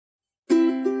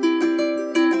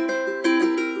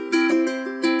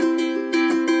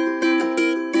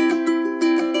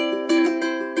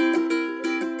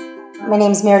My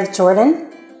name is Meredith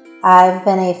Jordan. I've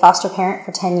been a foster parent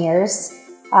for 10 years,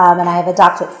 and I have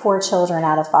adopted 4 children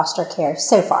out of foster care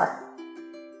so far.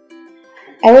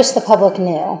 I wish the public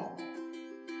knew.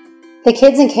 The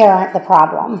kids in care aren't the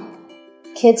problem.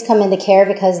 Kids come into care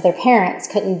because their parents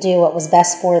couldn't do what was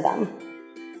best for them.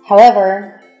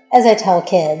 However, as I tell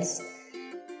kids,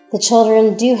 the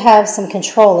children do have some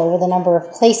control over the number of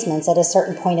placements at a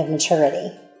certain point of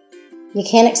maturity. You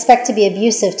can't expect to be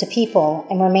abusive to people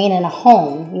and remain in a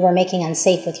home you are making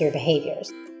unsafe with your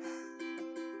behaviors.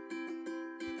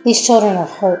 These children are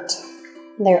hurt,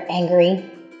 they're angry,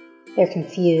 they're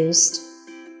confused,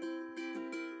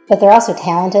 but they're also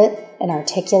talented and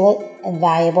articulate and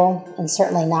valuable and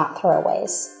certainly not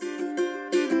throwaways.